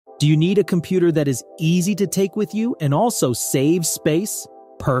Do you need a computer that is easy to take with you and also saves space?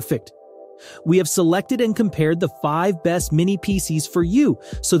 Perfect. We have selected and compared the 5 best mini PCs for you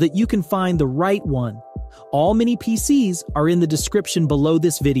so that you can find the right one. All mini PCs are in the description below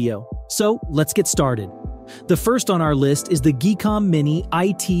this video. So let's get started. The first on our list is the Geekom Mini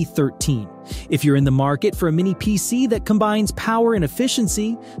IT13. If you're in the market for a mini PC that combines power and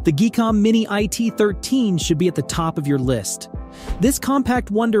efficiency, the Geekom Mini IT13 should be at the top of your list. This compact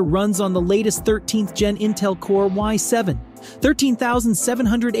wonder runs on the latest 13th Gen Intel Core i7,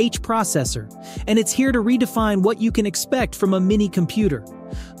 13700H processor, and it's here to redefine what you can expect from a mini computer.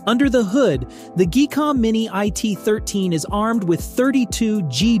 Under the hood, the Geekom Mini IT13 is armed with 32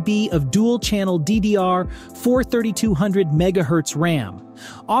 GB of dual-channel DDR4 3200 MHz RAM,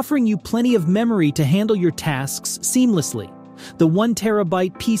 offering you plenty of memory to handle your tasks seamlessly. The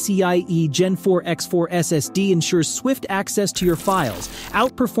 1TB PCIe Gen 4 X4 SSD ensures swift access to your files,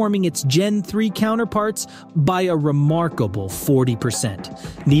 outperforming its Gen 3 counterparts by a remarkable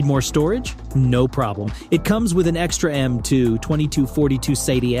 40%. Need more storage? No problem. It comes with an extra M2 2242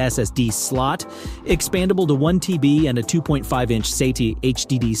 SATA SSD slot, expandable to 1 TB and a 2.5-inch SATA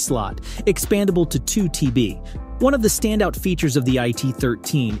HDD slot, expandable to 2 TB. One of the standout features of the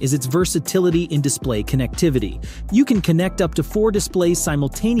IT13 is its versatility in display connectivity. You can connect up to 4 displays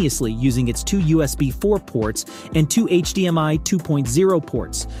simultaneously using its 2 USB 4 ports and 2 HDMI 2.0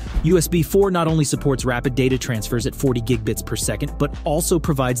 ports. USB 4 not only supports rapid data transfers at 40 gigabits per second, but also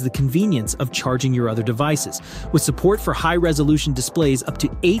provides the convenience of charging your other devices. With support for high-resolution displays up to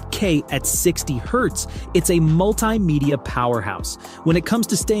 8K at 60 Hz, it's a multimedia powerhouse. When it comes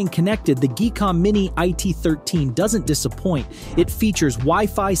to staying connected, the Geekom Mini IT13 doesn't disappoint. It features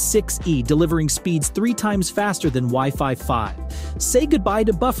Wi-Fi 6E, delivering speeds 3 times faster than Wi-Fi 5. Say goodbye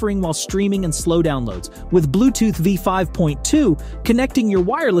to buffering while streaming and slow downloads. With Bluetooth V5.2, connecting your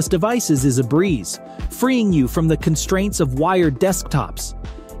wireless devices is a breeze, freeing you from the constraints of wired desktops.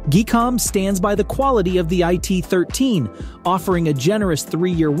 Geekom stands by the quality of the IT13, offering a generous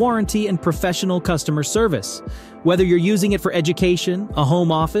 3-year warranty and professional customer service. Whether you're using it for education, a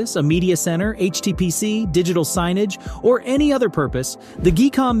home office, a media center, HTPC, digital signage, or any other purpose, the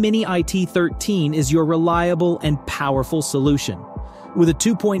Geekom Mini IT13 is your reliable and powerful solution. With a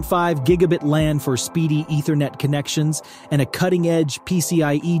 2.5 gigabit LAN for speedy Ethernet connections and a cutting-edge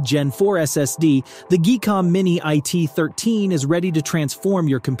PCIe Gen 4 SSD, the Geekom Mini IT13 is ready to transform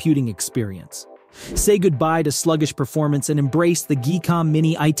your computing experience. Say goodbye to sluggish performance and embrace the Geekom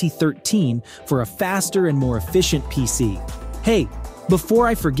Mini IT13 for a faster and more efficient PC. Hey, before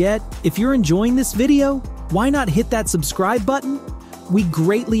I forget, if you're enjoying this video, why not hit that subscribe button? We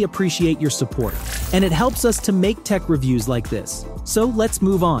greatly appreciate your support, and it helps us to make tech reviews like this. So let's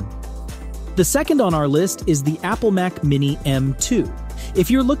move on. The second on our list is the Apple Mac Mini M2.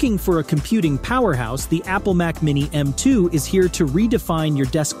 If you're looking for a computing powerhouse, the Apple Mac Mini M2 is here to redefine your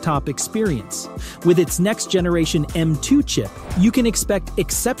desktop experience. With its next-generation M2 chip, you can expect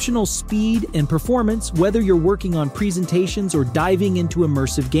exceptional speed and performance whether you're working on presentations or diving into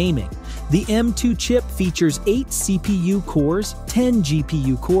immersive gaming. The M2 chip features 8 CPU cores, 10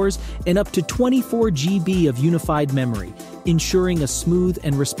 GPU cores, and up to 24 GB of unified memory, ensuring a smooth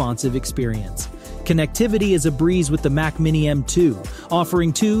and responsive experience. Connectivity is a breeze with the Mac Mini M2,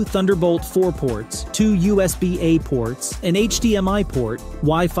 offering 2 Thunderbolt 4 ports, 2 USB-A ports, an HDMI port,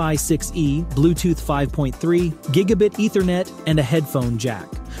 Wi-Fi 6E, Bluetooth 5.3, Gigabit Ethernet, and a headphone jack.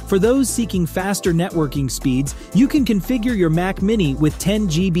 For those seeking faster networking speeds, you can configure your Mac Mini with 10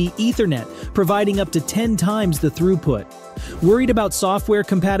 GB Ethernet, providing up to 10 times the throughput. Worried about software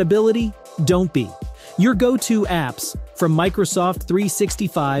compatibility? Don't be. Your go-to apps, from Microsoft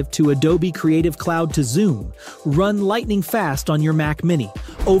 365 to Adobe Creative Cloud to Zoom, run lightning fast on your Mac Mini.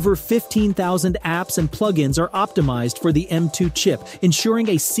 Over 15,000 apps and plugins are optimized for the M2 chip, ensuring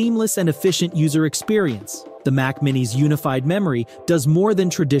a seamless and efficient user experience. The Mac Mini's unified memory does more than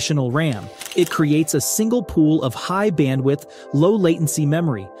traditional RAM. It creates a single pool of high-bandwidth, low-latency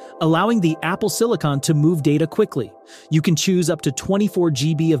memory, allowing the Apple Silicon to move data quickly. You can choose up to 24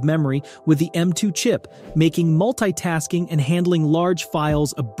 GB of memory with the M2 chip, making multitasking and handling large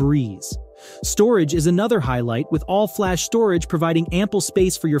files a breeze. Storage is another highlight, with all-flash storage providing ample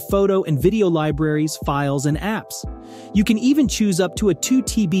space for your photo and video libraries, files, and apps. You can even choose up to a 2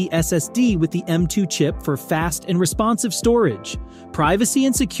 TB SSD with the M2 chip for fast and responsive storage. Privacy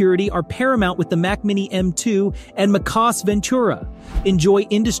and security are paramount with the Mac Mini M2 and macOS Ventura. Enjoy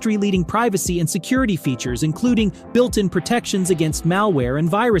industry-leading privacy and security features, including built-in protections against malware and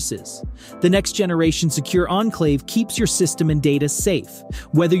viruses. The next-generation Secure Enclave keeps your system and data safe.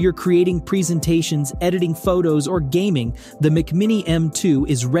 Whether you're creating presentations, editing photos, or gaming, the Mac Mini M2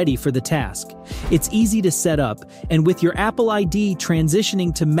 is ready for the task. It's easy to set up, and with your Apple ID,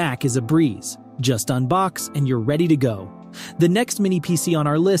 transitioning to Mac is a breeze. Just unbox and you're ready to go. The next Mini PC on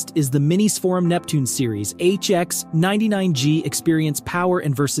our list is the Minisforum Neptune series HX99G. Experience power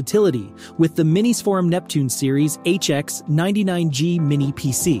and versatility with the Minisforum Neptune series HX99G Mini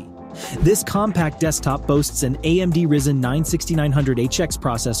PC. This compact desktop boasts an AMD Ryzen 9 6900HX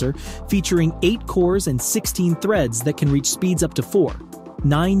processor featuring 8 cores and 16 threads that can reach speeds up to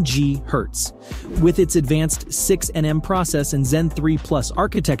 9 GHz. With its advanced 6nm process and Zen 3 Plus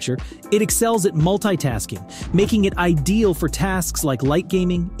architecture, it excels at multitasking, making it ideal for tasks like light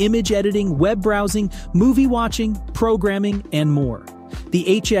gaming, image editing, web browsing, movie watching, programming, and more. The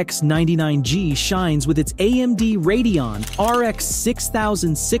HX99G shines with its AMD Radeon RX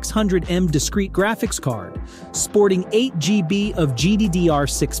 6600M discrete graphics card, sporting 8 GB of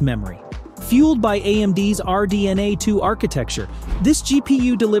GDDR6 memory. Fueled by AMD's RDNA 2 architecture, this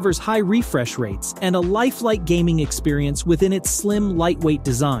GPU delivers high refresh rates and a lifelike gaming experience within its slim, lightweight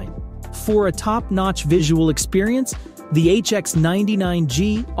design. For a top-notch visual experience, the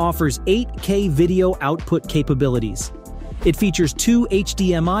HX99G offers 8K video output capabilities. It features 2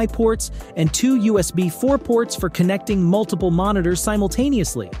 HDMI ports and 2 USB 4 ports for connecting multiple monitors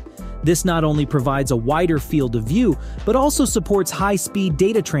simultaneously. This not only provides a wider field of view, but also supports high-speed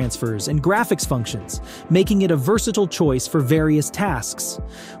data transfers and graphics functions, making it a versatile choice for various tasks.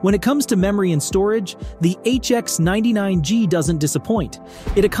 When it comes to memory and storage, the HX99G doesn't disappoint.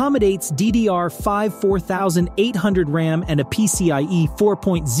 It accommodates DDR5 4800 RAM and a PCIe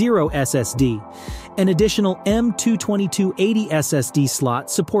 4.0 SSD. An additional M22280 SSD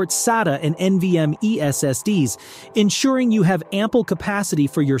slot supports SATA and NVMe SSDs, ensuring you have ample capacity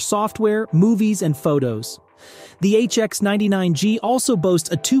for your software, movies, and photos. The HX99G also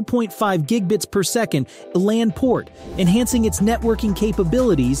boasts a 2.5 gigabits per second LAN port, enhancing its networking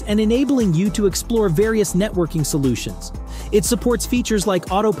capabilities and enabling you to explore various networking solutions. It supports features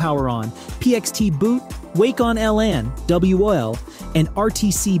like Auto Power On, PXT Boot, Wake on LAN, WOL, and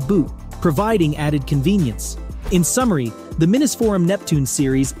RTC Boot, providing added convenience. In summary, the Minisforum Neptune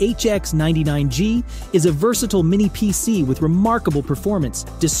series HX99G is a versatile mini PC with remarkable performance,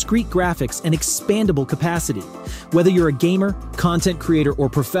 discrete graphics, and expandable capacity. Whether you're a gamer, content creator, or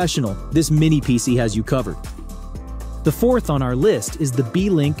professional, this mini PC has you covered. The fourth on our list is the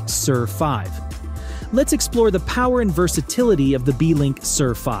Beelink Sur 5. Let's explore the power and versatility of the Beelink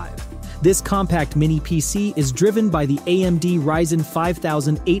Sur 5. This compact mini PC is driven by the AMD Ryzen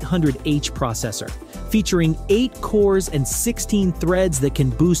 5800H processor, featuring 8 cores and 16 threads that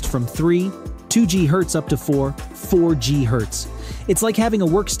can boost from 2 GHz up to 4 GHz. It's like having a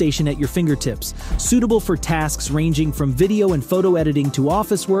workstation at your fingertips, suitable for tasks ranging from video and photo editing to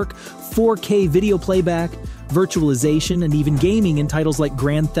office work, 4K video playback, virtualization, and even gaming in titles like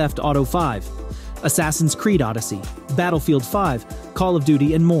Grand Theft Auto 5, Assassin's Creed Odyssey, Battlefield 5, Call of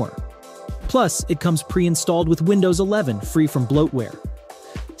Duty, and more. Plus, it comes pre-installed with Windows 11, free from bloatware.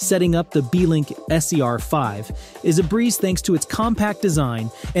 Setting up the Beelink SER5 is a breeze thanks to its compact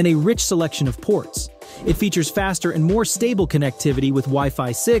design and a rich selection of ports. It features faster and more stable connectivity with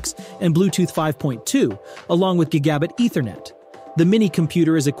Wi-Fi 6 and Bluetooth 5.2, along with Gigabit Ethernet. The mini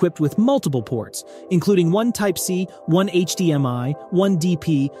computer is equipped with multiple ports, including 1 Type-C, 1 HDMI, 1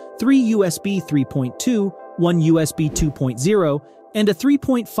 DP, 3 USB 3.2, 1 USB 2.0, and a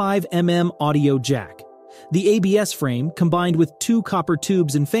 3.5mm audio jack. The ABS frame, combined with 2 copper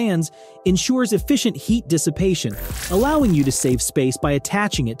tubes and fans, ensures efficient heat dissipation, allowing you to save space by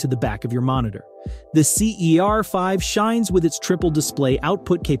attaching it to the back of your monitor. The CER5 shines with its triple display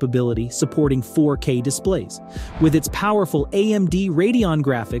output capability, supporting 4K displays. With its powerful AMD Radeon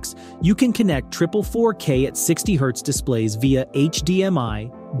graphics, you can connect triple 4K at 60Hz displays via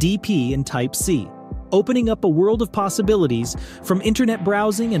HDMI, DP, and Type-C, opening up a world of possibilities from internet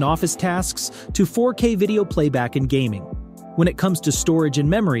browsing and office tasks to 4K video playback and gaming. When it comes to storage and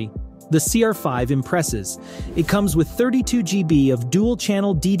memory, the CR5 impresses. It comes with 32 GB of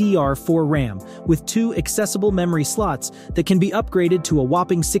dual-channel DDR4 RAM with 2 accessible memory slots that can be upgraded to a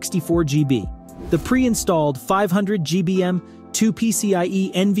whopping 64 GB. The pre-installed 500 GBM 2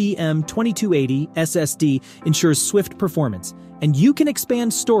 PCIe NVM2280 SSD ensures swift performance, and you can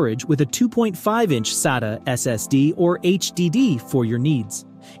expand storage with a 2.5-inch SATA SSD or HDD for your needs.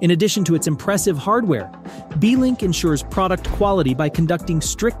 In addition to its impressive hardware, Beelink ensures product quality by conducting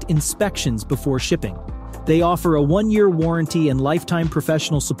strict inspections before shipping. They offer a 1-year warranty and lifetime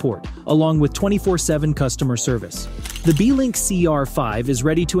professional support, along with 24/7 customer service. The Beelink CR5 is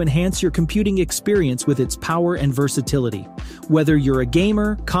ready to enhance your computing experience with its power and versatility. Whether you're a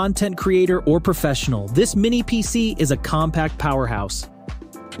gamer, content creator, or professional, this mini PC is a compact powerhouse.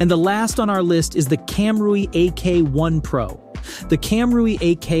 And the last on our list is the Camrui AK1 Pro. The Camrui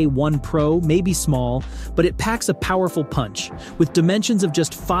AK1 Pro may be small, but it packs a powerful punch. With dimensions of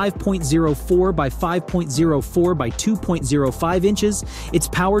just 5.04 by 5.04 by 2.05 inches, it's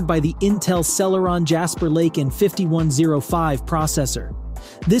powered by the Intel Celeron Jasper Lake N5105 processor.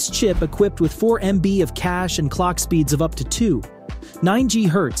 This chip, equipped with 4 MB of cache and clock speeds of up to 2.9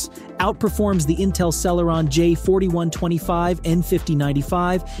 GHz, outperforms the Intel Celeron J4125,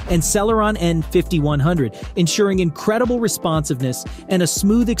 N5095, and Celeron N5100, ensuring incredible responsiveness and a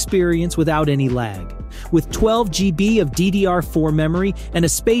smooth experience without any lag. With 12 GB of DDR4 memory and a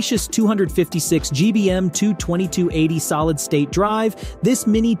spacious 256 GB M.2 solid-state drive, this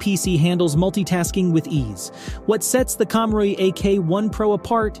mini PC handles multitasking with ease. What sets the Camrui AK1 Pro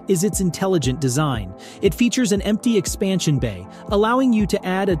apart is its intelligent design. It features an empty expansion bay, allowing you to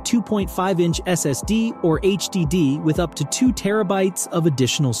add a 2.5-inch SSD or HDD with up to 2 terabytes of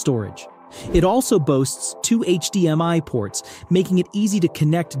additional storage. It also boasts 2 HDMI ports, making it easy to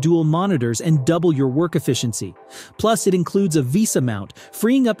connect dual monitors and double your work efficiency. Plus, it includes a VESA mount,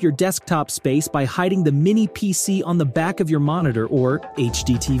 freeing up your desktop space by hiding the mini PC on the back of your monitor or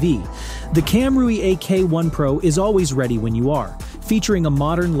HDTV. The Camrui AK1 Pro is always ready when you are, featuring a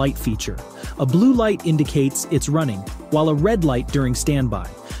modern light feature. A blue light indicates it's running, while a red light during standby.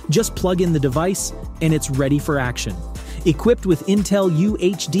 Just plug in the device, and it's ready for action. Equipped with Intel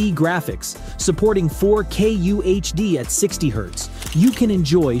UHD graphics, supporting 4K UHD at 60 Hz, you can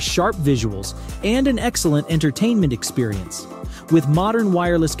enjoy sharp visuals and an excellent entertainment experience. With modern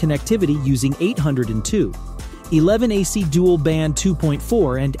wireless connectivity using 802.11ac dual-band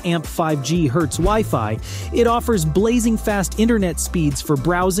 2.4 and AMP 5G Hz Wi-Fi, it offers blazing fast internet speeds for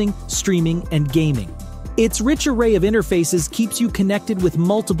browsing, streaming, and gaming. Its rich array of interfaces keeps you connected with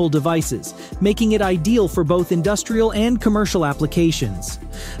multiple devices, making it ideal for both industrial and commercial applications.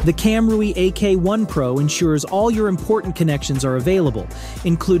 The Camrui AK1 Pro ensures all your important connections are available,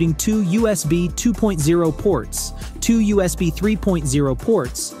 including 2 USB 2.0 ports, 2 USB 3.0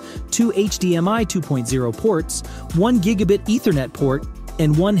 ports, 2 HDMI 2.0 ports, 1 gigabit Ethernet port,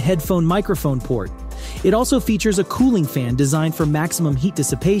 and 1 headphone microphone port. It also features a cooling fan designed for maximum heat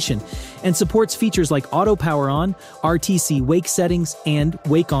dissipation and supports features like auto power on, RTC wake settings, and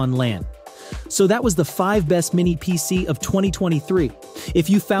wake on LAN. So that was the 5 best mini PC of 2023.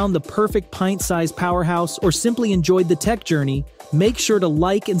 If you found the perfect pint-sized powerhouse or simply enjoyed the tech journey, make sure to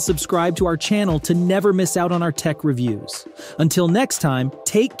like and subscribe to our channel to never miss out on our tech reviews. Until next time,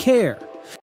 take care.